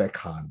were a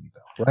dichotomy,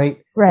 though,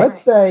 right? Right.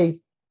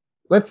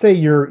 Let's say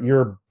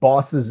your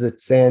bosses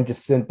at San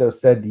Jacinto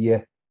said to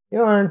you,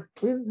 Erin,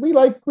 we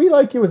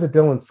like you as a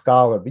Dylan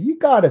scholar, but you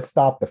got to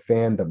stop the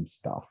fandom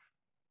stuff.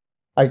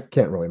 I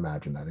can't really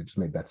imagine that. I just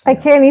made that sense. I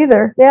can't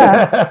either.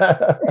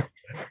 Yeah.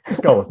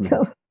 Just go with me.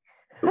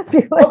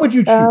 What would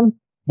you choose?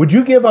 Would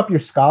you give up your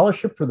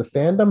scholarship for the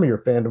fandom or your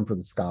fandom for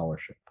the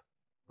scholarship?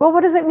 Well,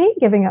 what does it mean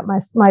giving up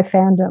my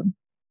fandom?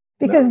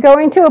 Because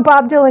going to a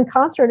Bob Dylan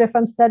concert, if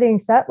I'm studying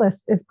set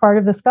lists, is part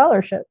of the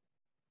scholarship.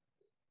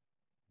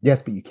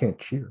 Yes, but you can't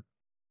cheer.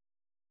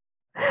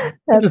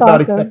 You're just not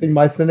accepting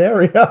my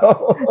scenario.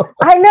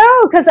 I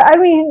know, because I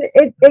mean,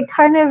 it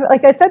kind of,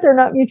 like I said, they're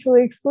not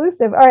mutually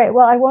exclusive. All right,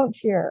 well, I won't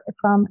cheer, I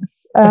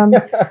promise.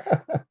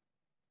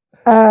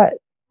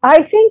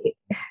 I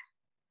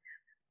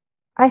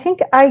think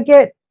I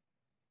get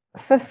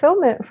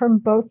fulfillment from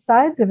both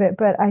sides of it,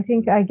 but I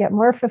think I get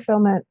more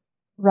fulfillment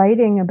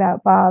writing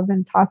about Bob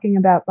and talking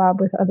about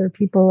Bob with other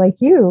people like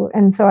you.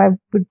 And so I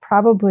would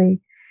probably,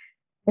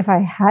 if I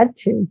had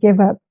to, give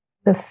up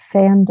the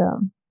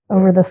fandom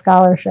over the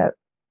scholarship.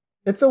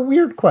 It's a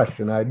weird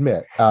question, I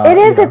admit. It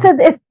is.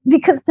 It's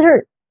because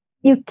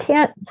you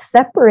can't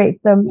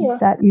separate them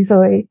that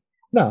easily.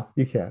 No,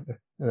 you can't.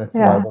 And that's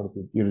why I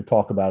wanted you to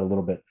talk about it a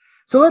little bit.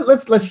 So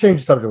let's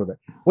change the subject a little bit.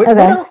 What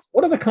else?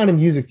 What other kind of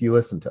music do you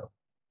listen to?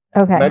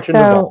 Okay,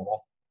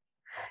 so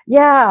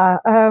yeah,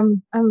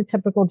 I'm a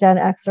typical Gen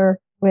Xer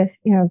with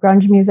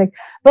grunge music,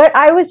 but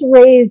I was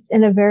raised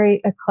in a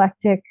very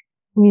eclectic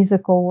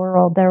musical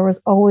world. There was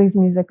always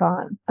music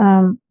on.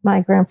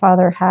 My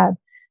grandfather had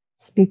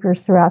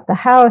speakers throughout the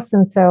house.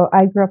 And so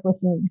I grew up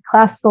listening to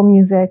classical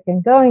music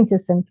and going to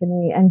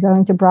symphony and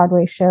going to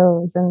Broadway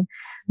shows. And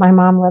my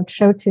mom loved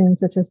show tunes,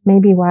 which is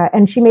maybe why,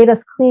 and she made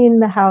us clean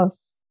the house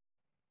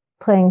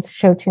playing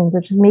show tunes,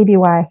 which is maybe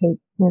why I hate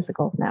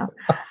musicals now.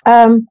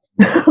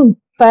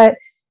 But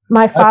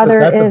my father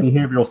that's is a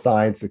behavioral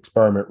science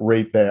experiment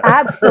right there.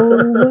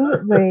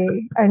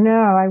 absolutely. I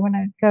know. I want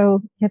to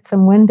go get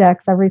some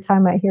Windex every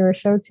time I hear a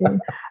show tune.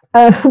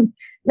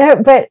 No,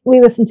 but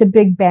we listened to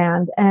big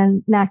band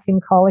and Nat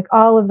King Cole, like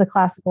all of the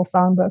classical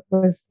songbook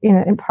was,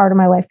 in part of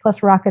my life,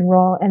 plus rock and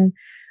roll. And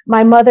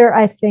my mother,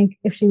 I think,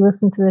 if she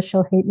listens to this,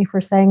 she'll hate me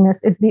for saying this,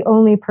 is the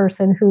only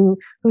person who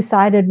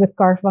sided with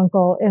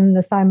Garfunkel in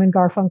the Simon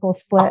Garfunkel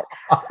split.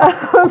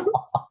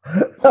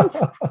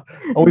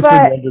 Always for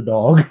the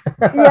underdog.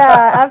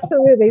 Yeah,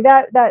 absolutely.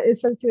 That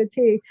is her to a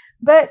T.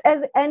 But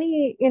as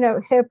any,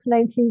 hip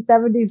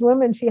 1970s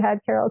woman, she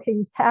had Carole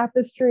King's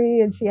Tapestry,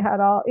 and she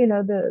had all,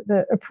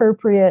 the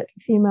appropriate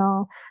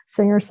female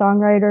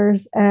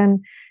singer-songwriters,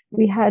 and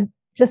we had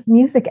just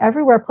music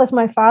everywhere. Plus,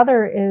 my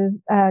father is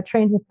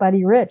trained with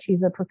Buddy Rich.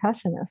 He's a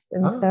percussionist.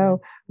 And so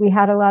we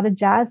had a lot of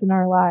jazz in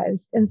our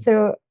lives. And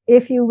so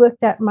if you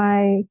looked at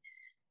my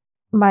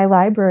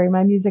library,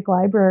 my music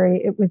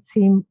library, it would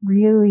seem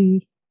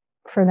really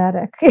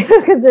frenetic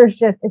because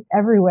it's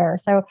everywhere.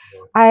 So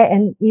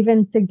and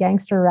even to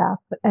gangster rap.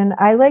 And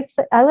I like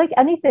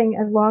anything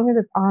as long as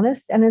it's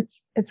honest and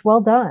it's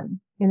well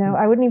done.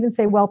 I wouldn't even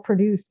say well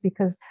produced,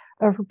 because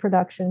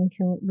overproduction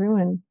can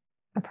ruin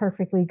a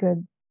perfectly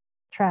good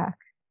track.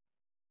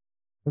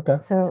 Okay.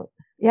 So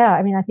yeah,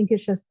 I mean, I think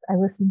it's just, I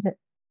listen to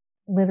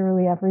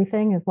literally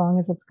everything as long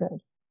as it's good.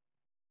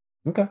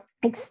 Okay.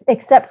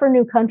 Except for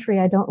new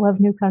country. I don't love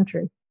new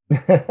country.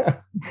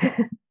 Because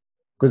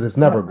it's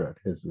never good,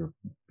 is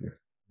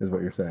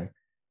what you're saying.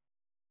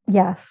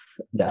 Yes.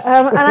 Yes.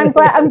 And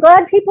I'm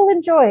glad people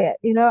enjoy it.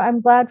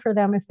 I'm glad for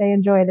them if they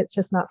enjoy it. It's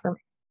just not for me.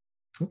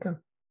 Okay.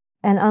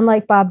 And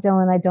unlike Bob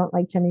Dylan, I don't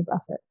like Jimmy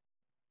Buffett.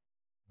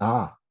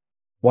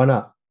 Why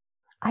not?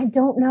 I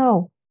don't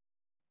know.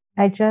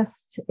 I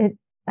just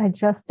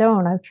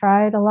don't. I've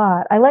tried a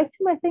lot. I liked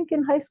him, I think,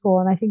 in high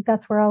school, and I think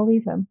that's where I'll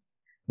leave him.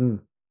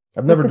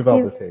 I've never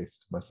developed a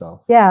taste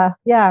myself. Yeah,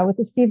 with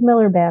the Steve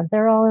Miller Band.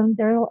 They're all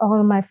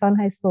in my fun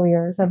high school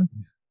years, and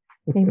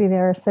maybe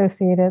they're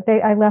associated.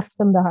 I left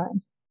them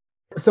behind.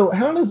 So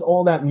how does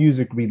all that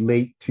music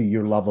relate to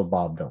your love of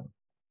Bob Dylan?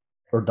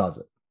 Or does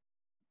it?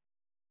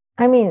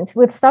 I mean,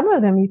 with some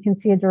of them, you can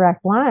see a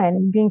direct line.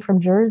 And being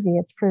from Jersey,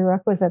 it's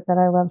prerequisite that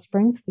I love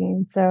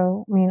Springsteen.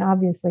 So, I mean,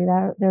 obviously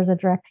there's a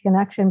direct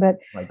connection. But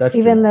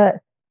even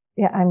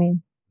I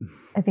mean,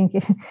 I think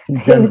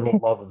general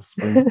love of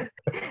Springsteen.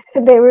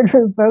 They would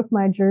revoke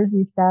my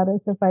Jersey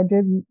status if I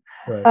didn't.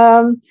 Right.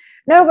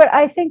 No, but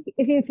I think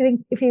if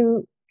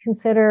you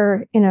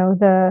consider,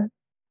 the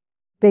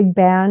big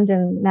band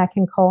and Nat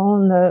King Cole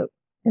and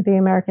the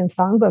American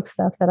Songbook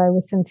stuff that I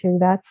listen to,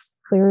 that's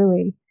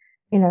clearly,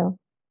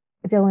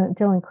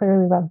 Dylan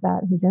clearly loves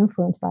that. He's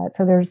influenced by it.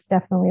 So there's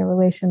definitely a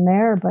relation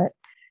there. But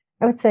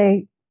I would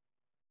say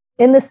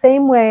in the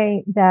same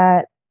way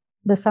that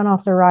The Sun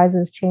Also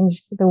Rises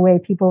changed the way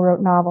people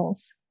wrote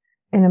novels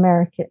in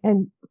America,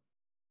 and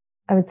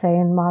I would say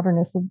in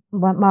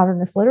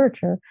modernist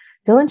literature,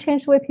 Dylan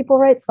changed the way people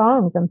write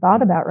songs and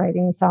thought about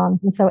writing songs.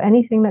 And so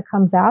anything that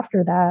comes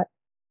after that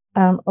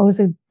owes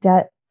a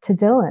debt to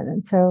Dylan.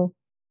 And so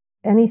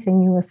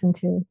anything you listen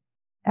to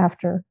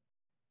after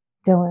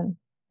Dylan,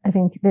 I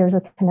think there's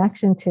a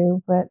connection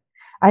to. But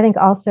I think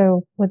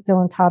also what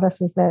Dylan taught us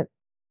was that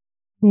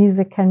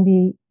music can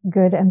be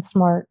good and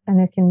smart, and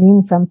it can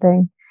mean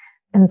something.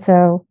 And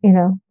so,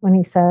 when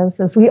he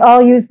says, as we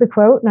all use the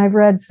quote, and I've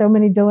read so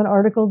many Dylan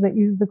articles that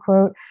use the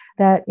quote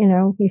that,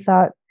 he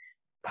thought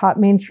pop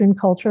mainstream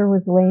culture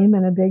was lame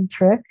and a big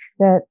trick,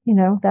 that,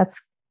 that's,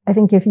 I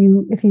think if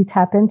you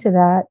tap into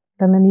that,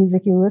 then the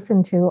music you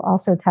listen to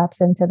also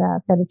taps into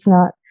that it's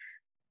not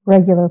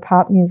regular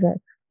pop music.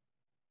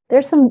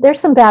 There's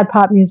some bad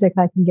pop music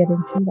I can get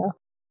into though.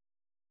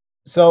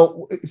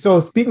 So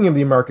speaking of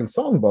the American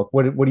Songbook,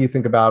 what do you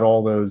think about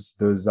all those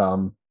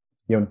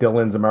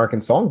Dylan's American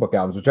Songbook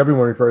albums, which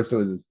everyone refers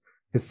to as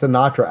his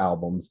Sinatra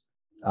albums?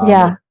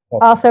 Yeah,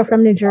 also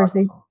from New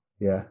Jersey.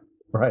 Yeah,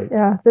 right.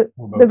 Yeah,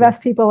 the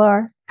best people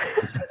are.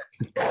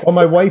 Well,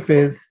 my wife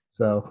is,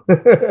 so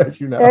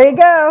as you know. There you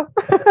go.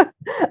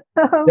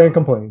 Can't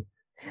complain.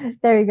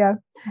 There you go.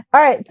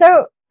 All right,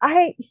 so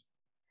I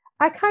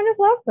kind of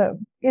love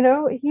them.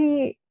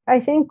 I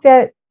think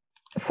that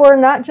for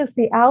not just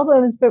the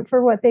albums, but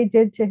for what they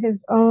did to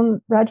his own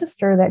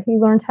register, that he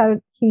learned how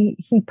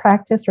he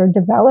practiced or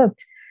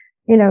developed,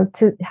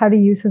 to how to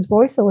use his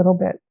voice a little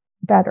bit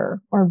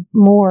better or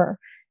more,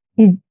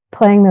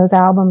 playing those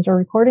albums or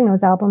recording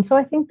those albums. So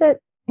I think that,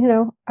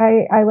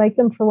 I like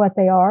them for what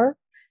they are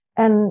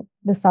and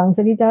the songs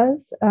that he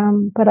does.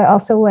 But I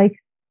also like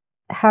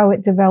how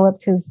it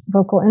developed his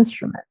vocal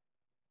instrument.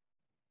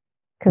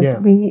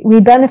 Because we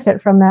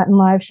benefit from that in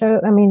live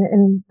show. I mean,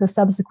 in the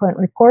subsequent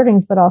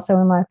recordings, but also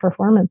in live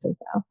performances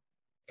now.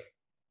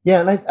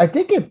 Yeah, and I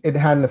think it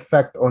had an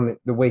effect on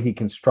the way he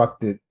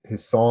constructed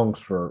his songs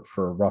for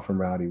Rough and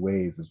Rowdy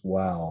Ways as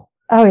well.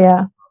 Oh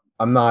yeah,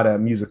 I'm not a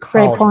great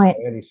musicologist point.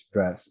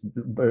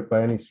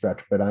 by any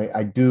stretch, but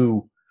I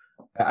do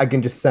I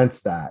can just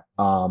sense that.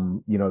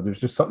 There's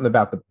just something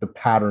about the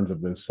patterns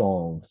of those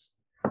songs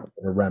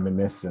that are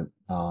reminiscent.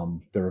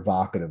 They're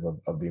evocative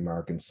of the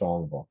American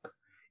songbook,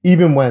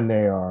 even when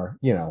they are,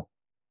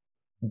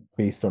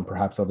 based on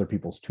perhaps other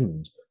people's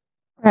tunes.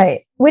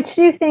 Right. Which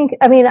do you think?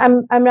 I mean,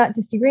 I'm not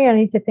disagreeing. I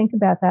need to think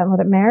about that and let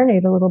it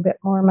marinate a little bit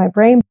more in my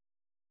brain.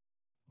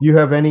 You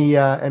have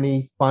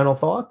any final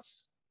thoughts?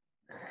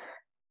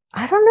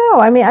 I don't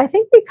know. I mean, I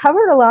think we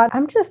covered a lot.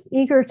 I'm just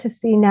eager to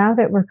see now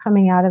that we're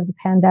coming out of the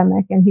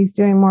pandemic and he's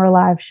doing more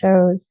live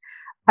shows.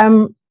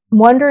 I'm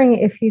wondering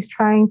if he's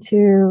trying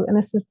to,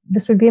 and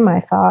this would be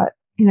my thought,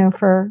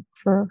 for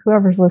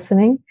whoever's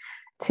listening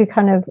to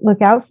kind of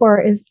look out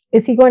for is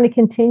he going to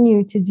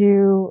continue to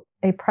do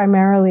a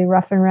primarily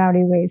Rough and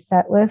Rowdy Ways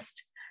set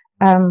list,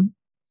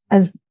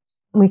 as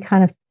we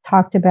kind of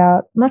talked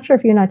about. I'm not sure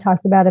if you and I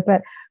talked about it,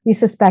 but we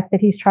suspect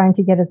that he's trying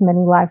to get as many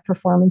live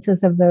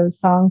performances of those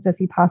songs as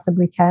he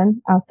possibly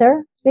can out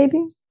there,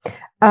 maybe.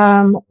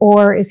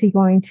 Or is he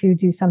going to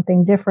do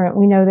something different?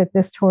 We know that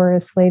this tour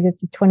is slated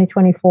to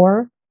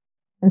 2024,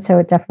 and so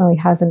it definitely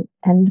has an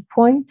end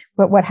point.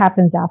 But what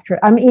happens after?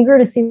 I'm eager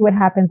to see what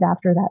happens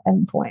after that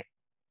end point.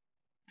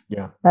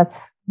 Yeah, that's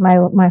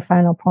my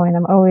final point.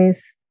 I'm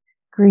always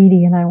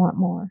greedy and I want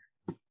more.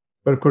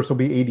 But of course, he'll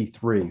be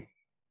 83.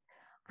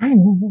 I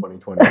know.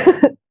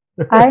 2020.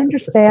 I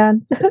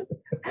understand.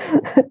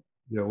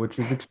 Which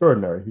is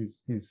extraordinary.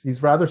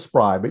 He's rather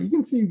spry, but you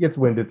can see he gets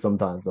winded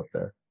sometimes up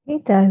there. He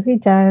does.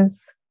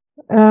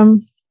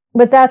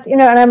 But that's,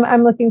 and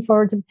I'm looking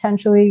forward to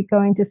potentially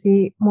going to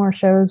see more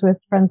shows with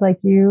friends like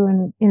you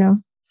and,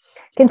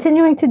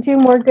 continuing to do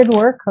more good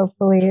work,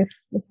 hopefully,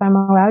 if I'm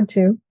allowed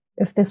to,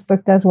 if this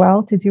book does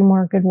well, to do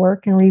more good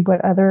work and read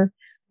what other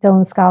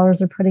Dylan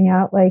scholars are putting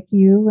out, like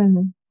you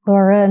and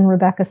Laura and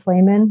Rebecca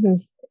Slayman,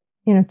 who's,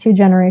 2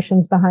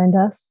 generations behind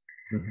us,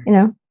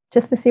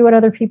 just to see what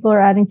other people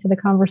are adding to the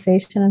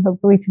conversation and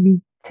hopefully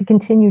to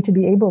continue to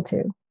be able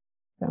to.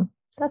 So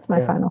that's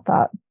my final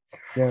thought.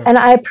 Yeah. And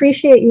I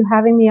appreciate you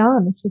having me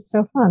on. This was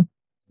so fun.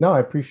 No,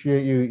 I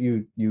appreciate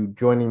you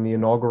joining the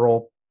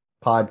inaugural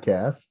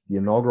podcast, the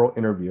inaugural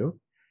interview.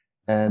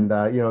 And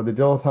the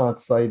Dilettante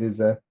site is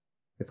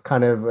it's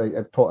kind of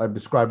I've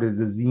described it as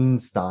a zine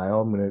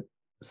style. I'm going to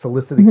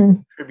solicit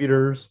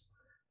contributors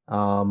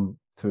to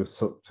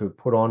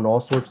put on all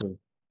sorts of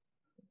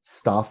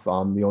stuff.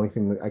 The only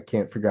thing that I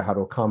can't figure out how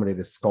to accommodate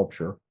is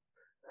sculpture,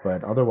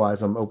 but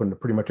otherwise I'm open to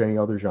pretty much any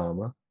other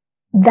genre.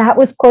 That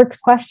was Court's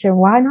question.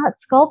 Why not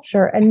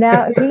sculpture? And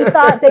now he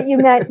thought that you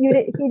meant he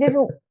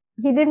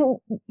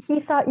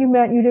thought you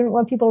meant you didn't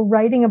want people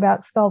writing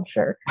about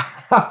sculpture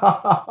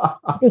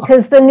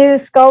because the new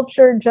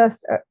sculpture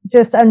just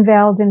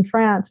unveiled in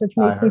France, which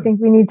makes me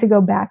think we need to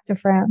go back to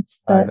France.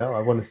 But I know.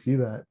 I want to see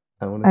that.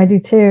 I do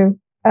too.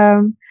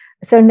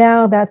 So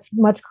now that's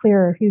much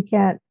clearer. You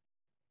can't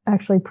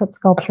actually put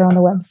sculpture on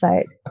the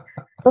website.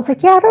 So it's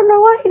like, I don't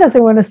know why he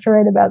doesn't want us to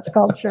write about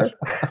sculpture.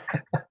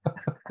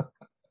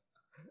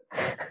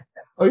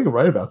 Oh, you can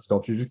write about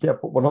sculpture. You just can't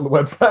put one on the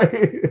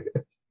website.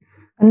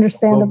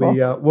 Understandable.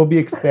 We'll be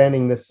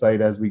expanding this site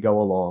as we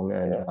go along,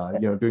 and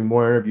doing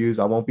more interviews.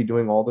 I won't be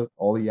doing all the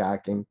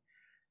yakking,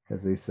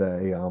 as they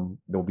say.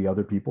 There'll be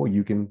other people.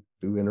 You can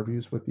do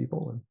interviews with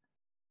people.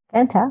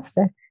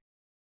 Fantastic.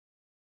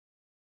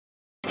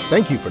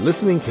 Thank you for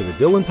listening to the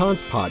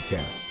Dilettantes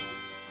podcast.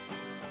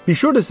 Be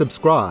sure to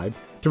subscribe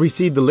to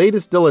receive the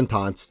latest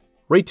Dilettantes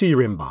right to your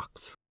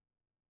inbox.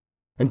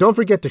 And don't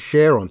forget to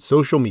share on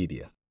social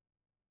media.